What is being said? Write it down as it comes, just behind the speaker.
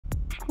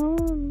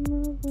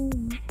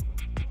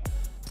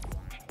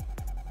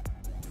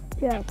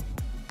Yeah.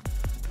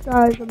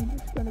 Guys, I'm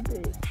just gonna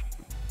be.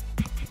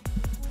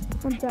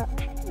 What's that?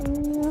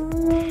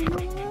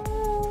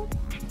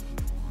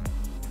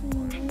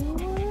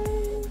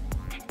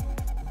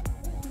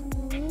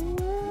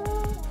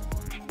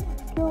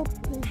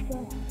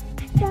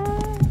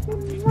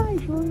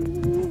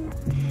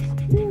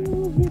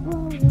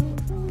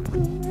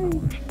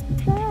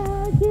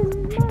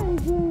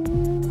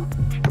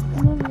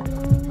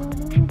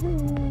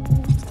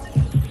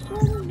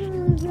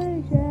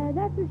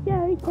 That's a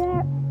scary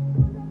cat.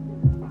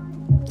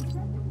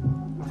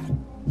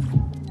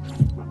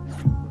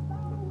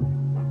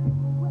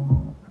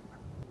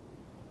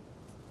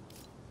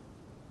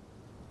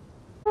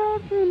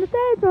 In the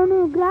days on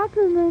the glass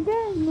in the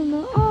game,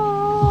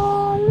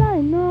 all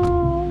I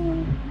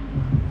know.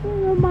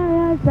 In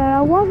my eyes that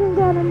I wasn't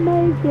gonna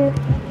make it.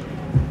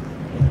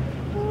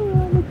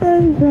 On the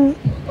Thursday.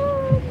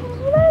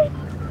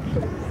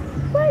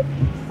 Wait,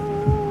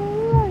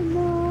 all I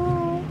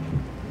know.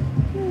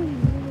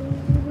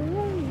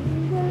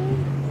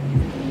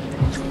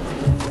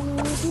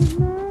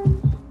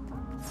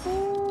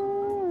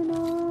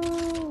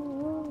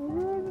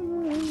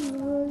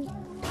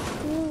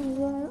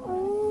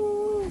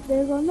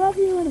 They're gonna love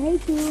you and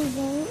hate you.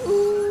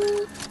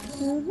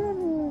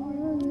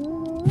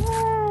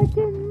 Back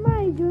in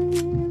my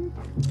dreams,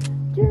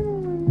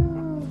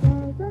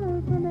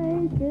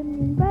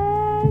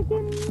 back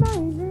in my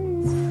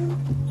dreams.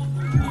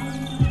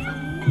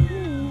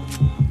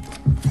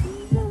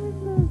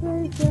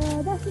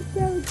 That's a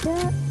scary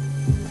cat.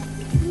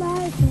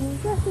 Life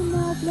is just in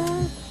all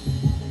black.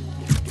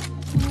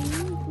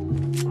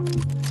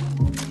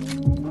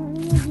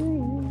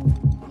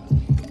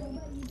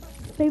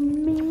 They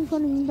mean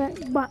coming back,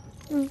 but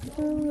oh,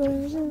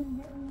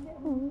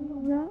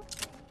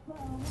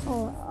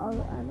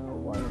 I know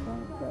what I'm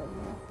gonna say.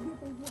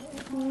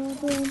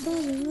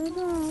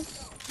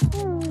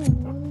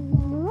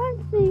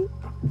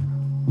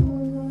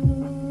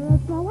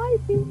 That's my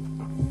wifey.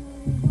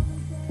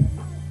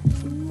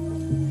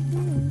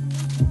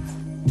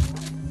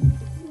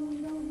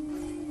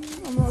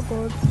 I'm not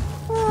good.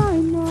 I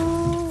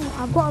know.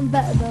 I've gotten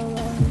better though.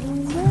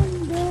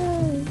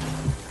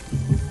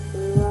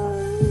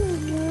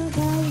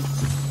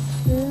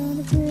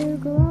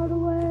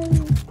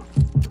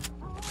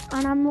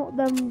 And I'm not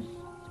them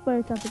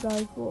spray type of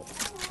guys, but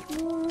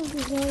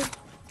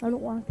I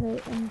don't like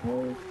it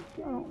MP. I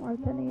don't like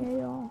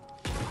any AR.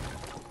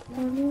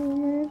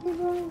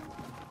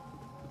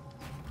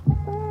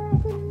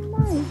 Back in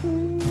my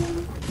dreams,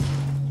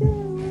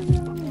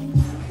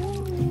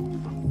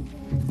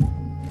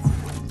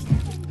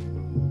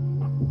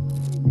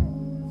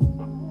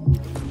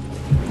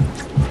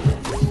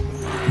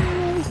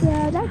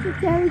 yeah, that's a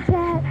scary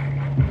cat.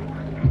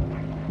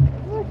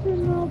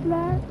 No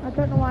black. I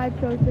don't know why I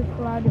chose this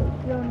glad. It was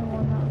the only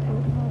one that I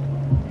thought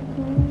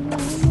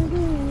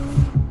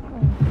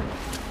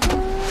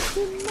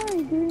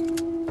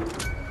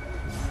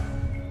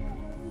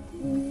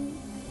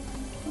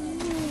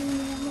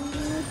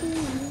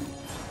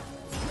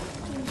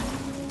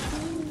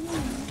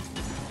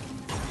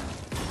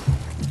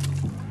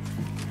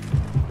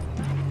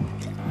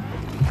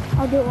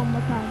I'll do it one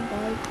more time,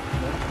 guys.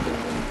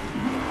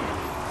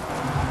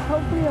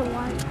 Hopefully I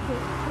like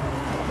it.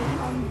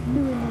 I'm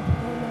doing this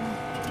for them.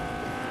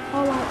 I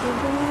like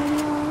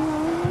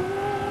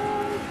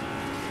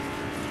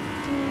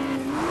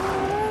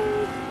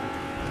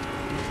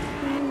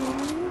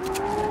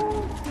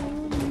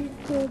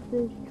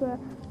this track.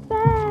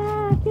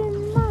 Back in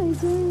my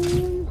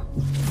dreams,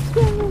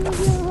 singing with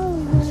your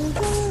whole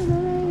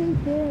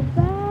generation.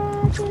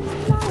 Back in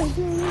my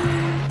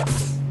dreams.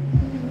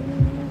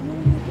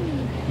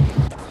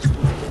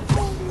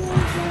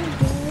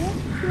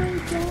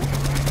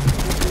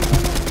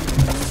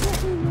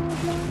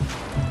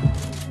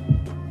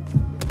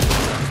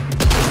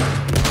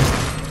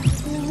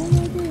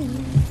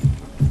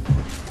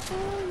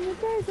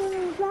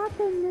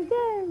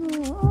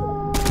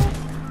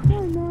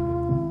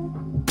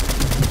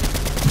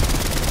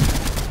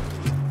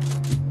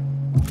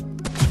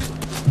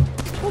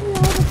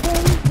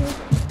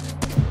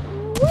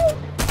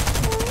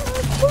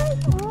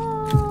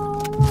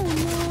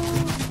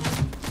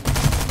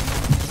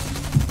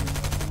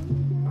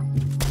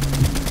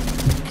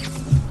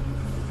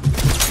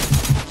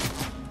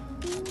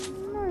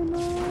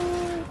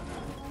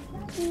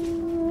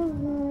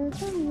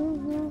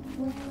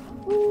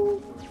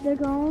 They're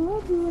gonna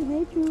love you and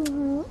hate you.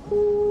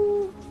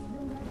 Ooh.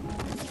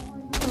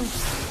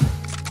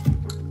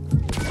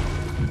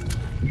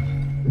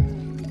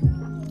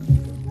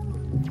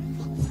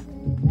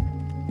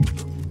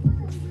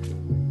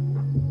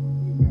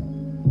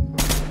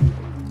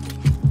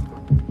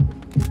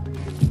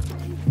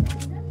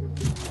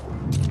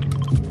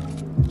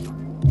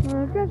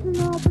 We're dressing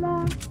all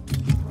black.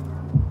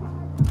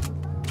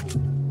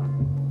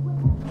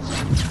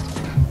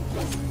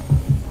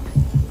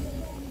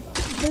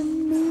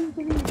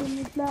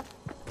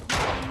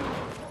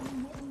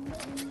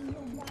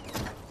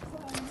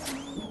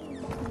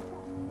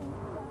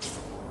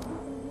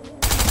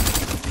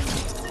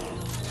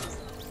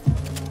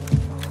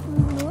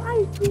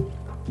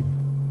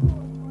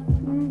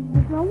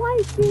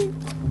 Mikey.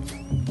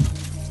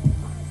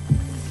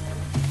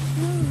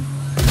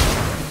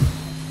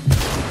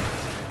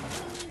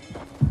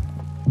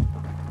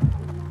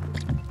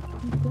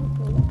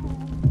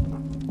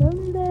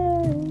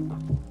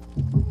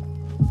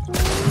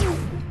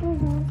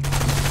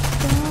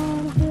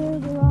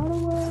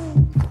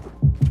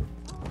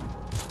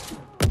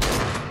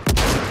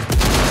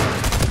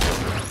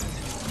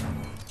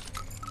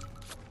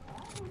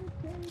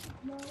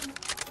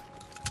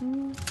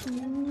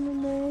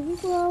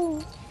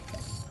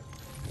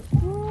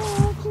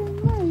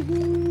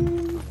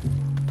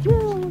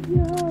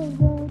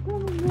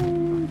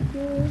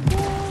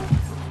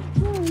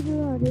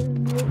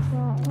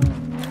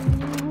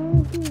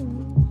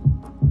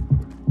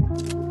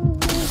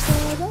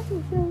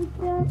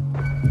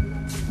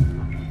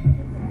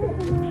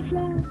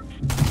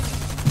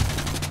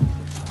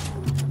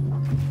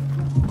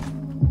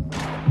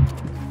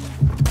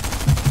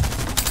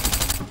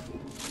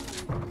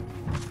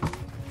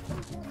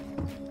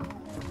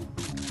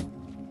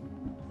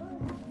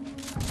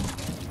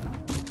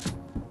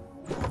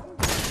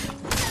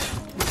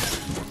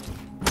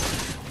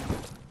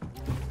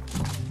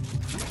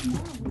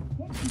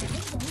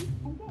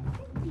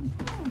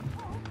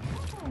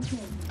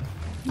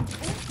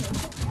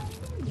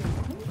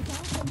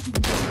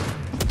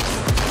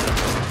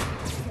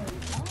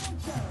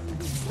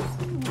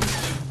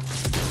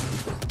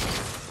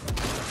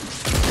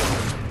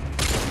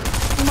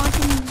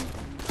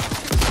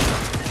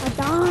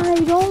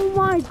 Oh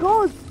my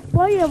god,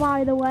 spoiler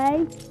by the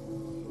way.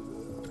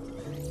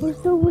 We're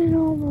still winning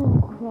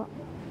over. Crap.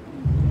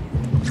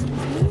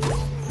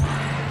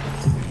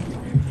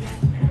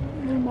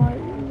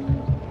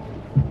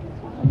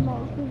 I'm not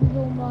sure this is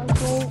all my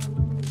fault.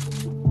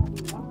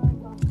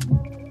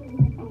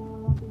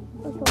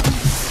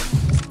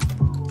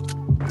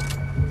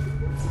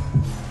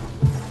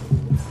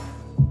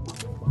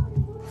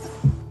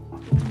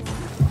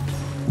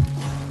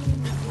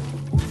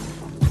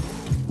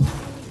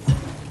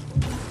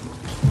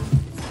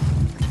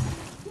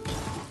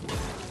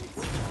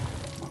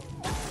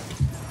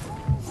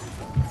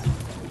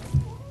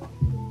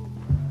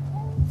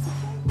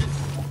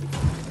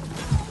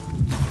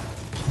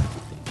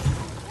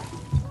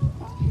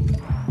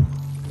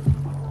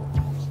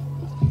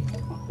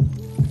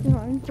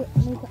 I need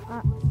to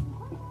act.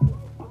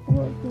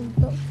 What's in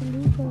Dr.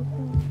 Lucas?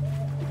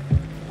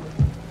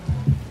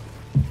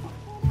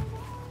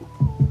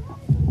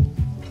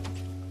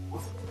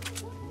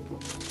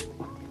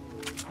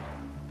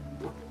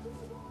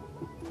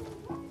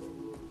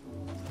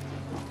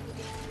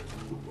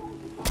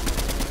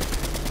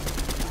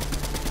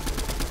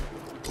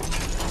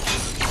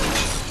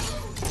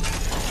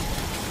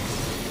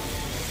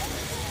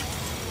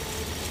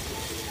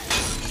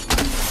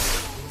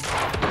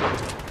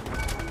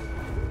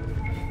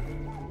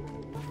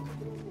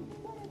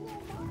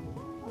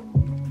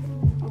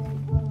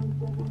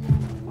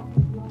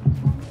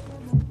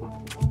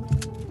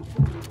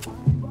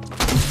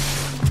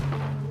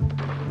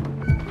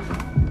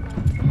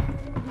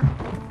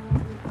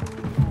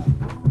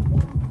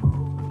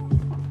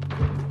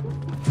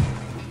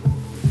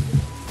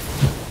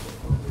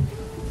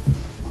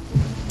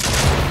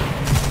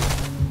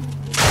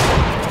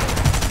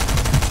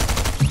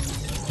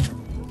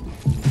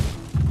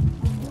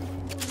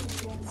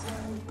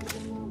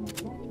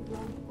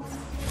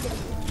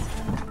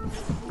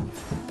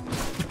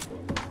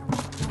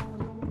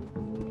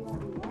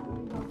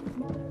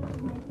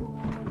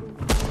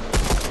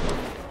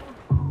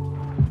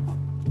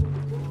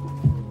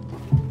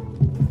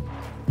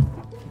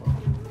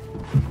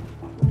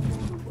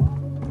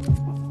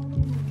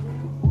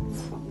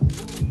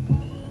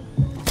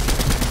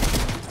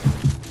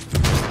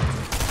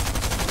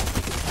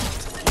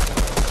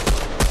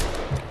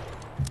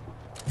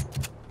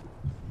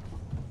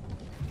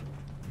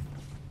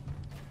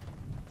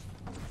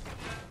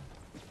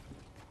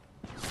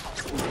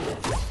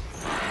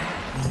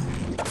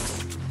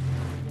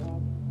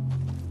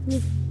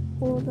 Just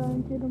fall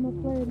down to them a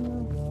plane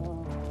now.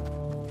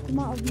 I'm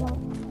out of luck.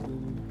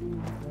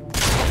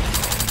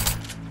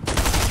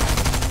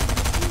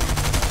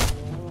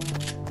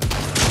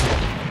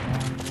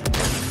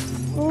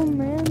 Oh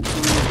man,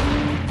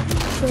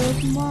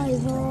 take my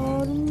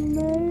heart and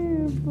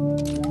never.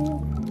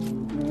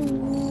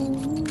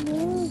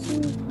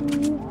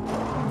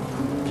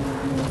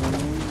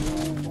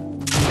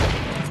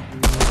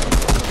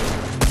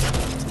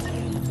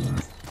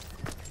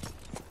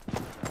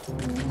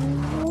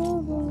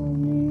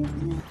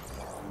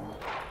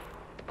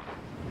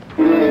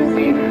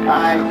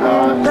 I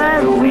thought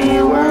that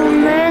we were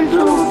meant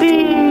to be.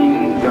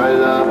 Your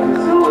love is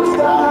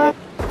suicide.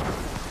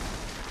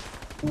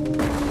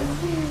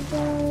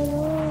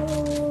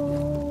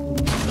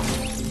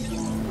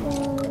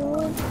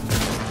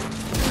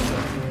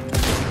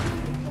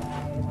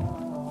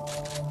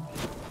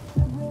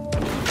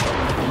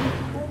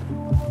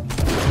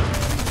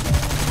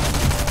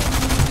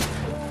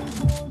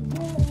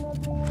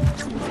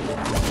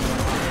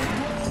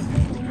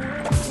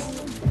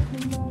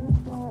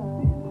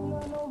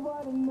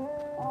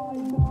 I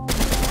know.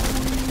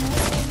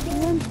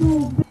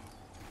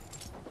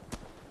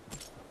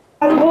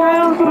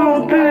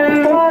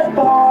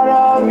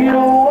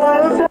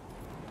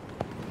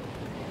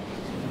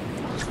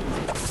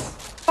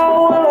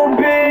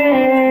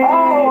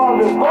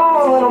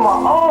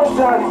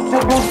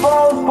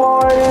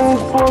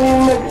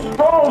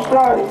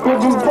 Sorry,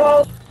 could you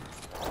fall?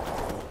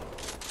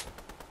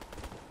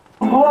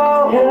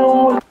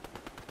 Blow.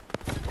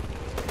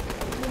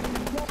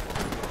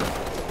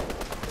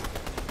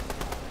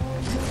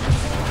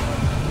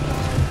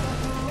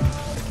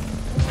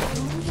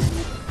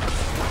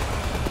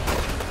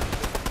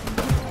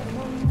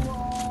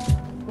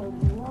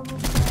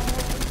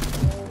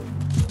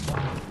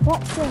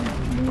 What's in?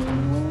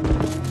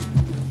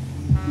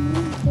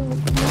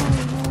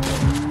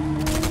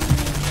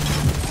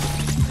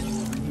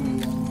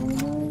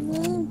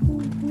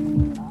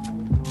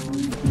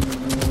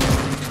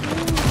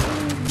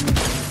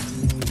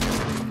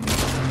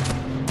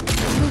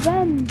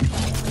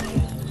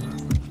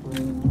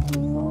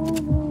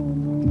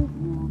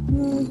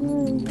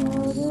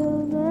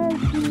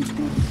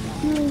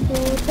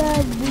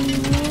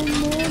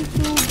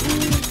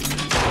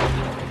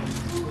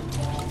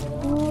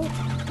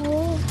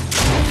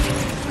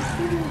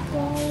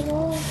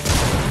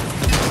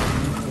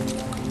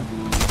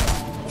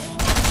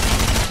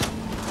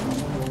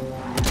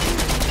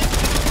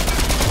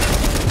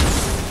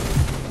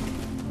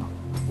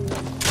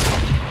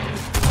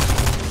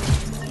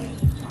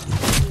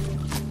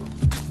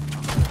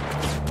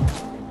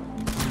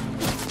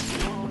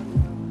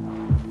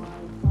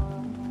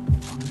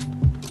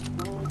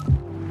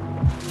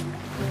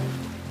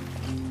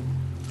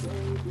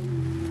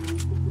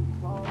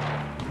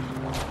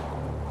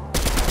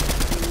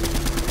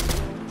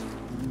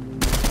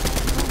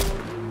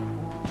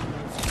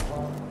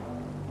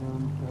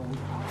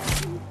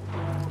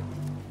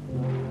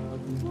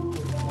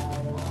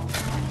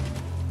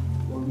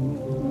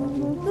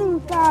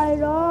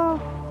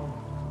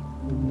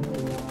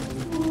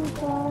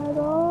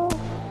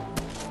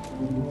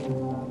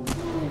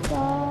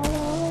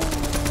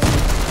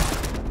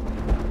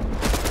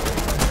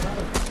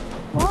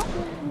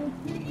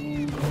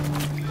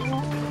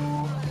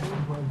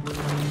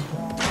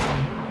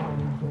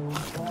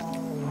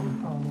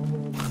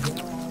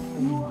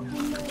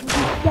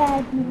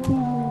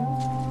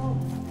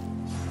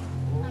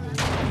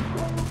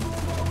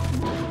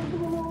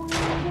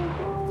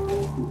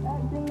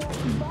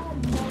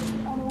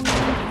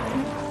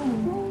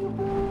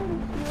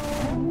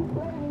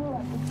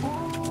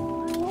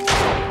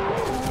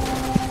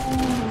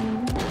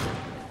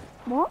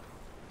 What?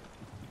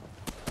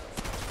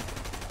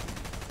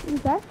 What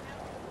is that?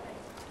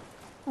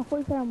 I thought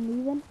you said I'm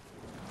leaving.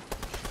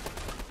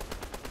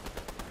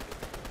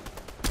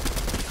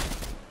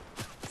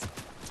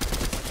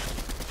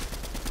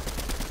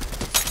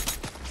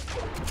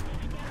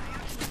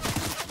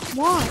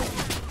 Why?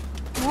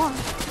 Why?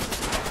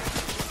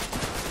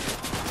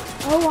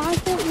 Oh, I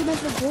thought you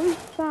meant the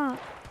voice chat.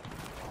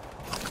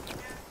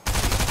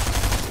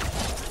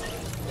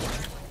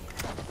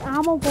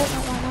 I'm on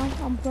Fortnite right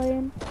now. I'm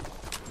playing.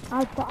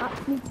 I've got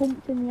actually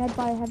pumped in the head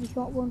by a heavy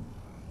shotgun.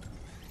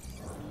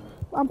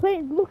 I'm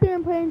looking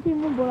and playing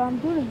Team Rumble. I'm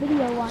doing a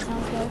video right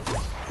now, so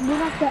I'm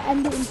gonna have to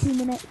end it in 2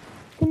 minutes.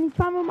 Can you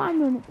try and remind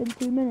me when it's been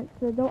 2 minutes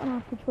so I don't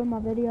have to trim my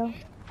video?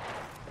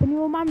 Can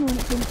you remind me when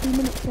it's been 2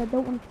 minutes so I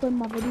don't want to trim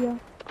my video?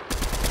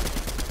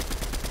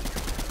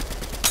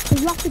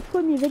 Because you have to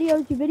trim your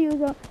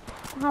videos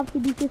have to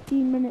be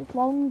 15 minutes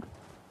long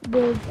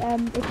with,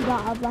 if you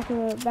don't have like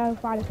a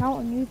verified account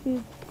on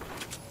YouTube.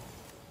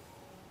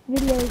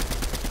 Videos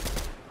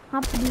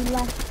have to be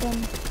less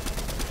than...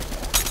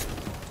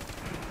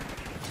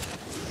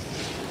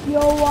 Yo,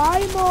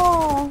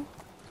 Imo!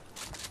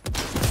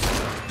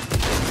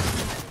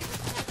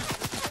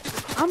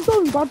 I'm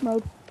going God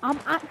mode. I'm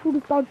actually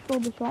dodged all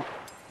the shots.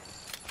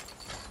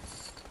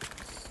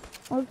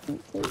 I just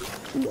need to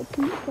eat a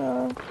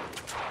pizza.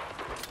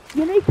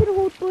 You know you can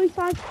hold 3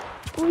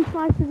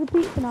 slices of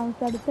pizza now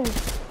instead of 2.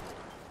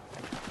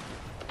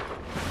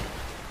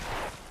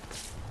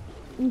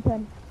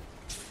 Ethan.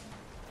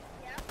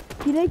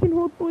 You know you can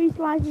hold 3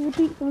 slices of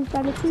pizza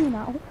instead of 2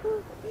 now.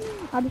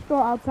 I just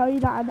thought I'll tell you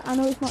that. I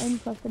know it's not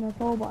interesting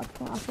at all, but I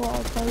thought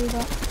I'll tell you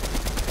that.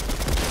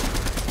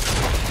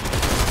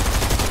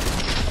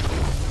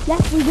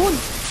 Yes, we won!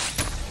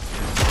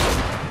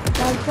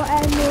 Guys, got to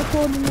end the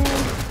recording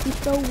there. We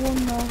still won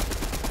though.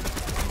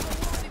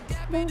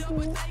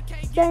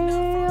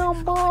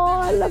 Damn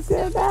boy, look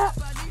at that!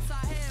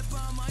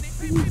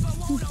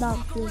 He's not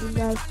shooting,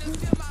 guys.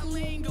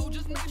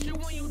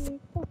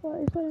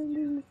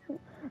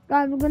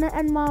 Guys, I'm gonna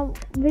end my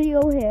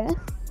video here.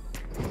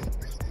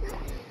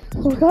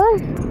 Okay?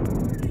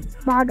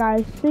 Bye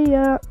guys, see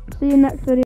you next video.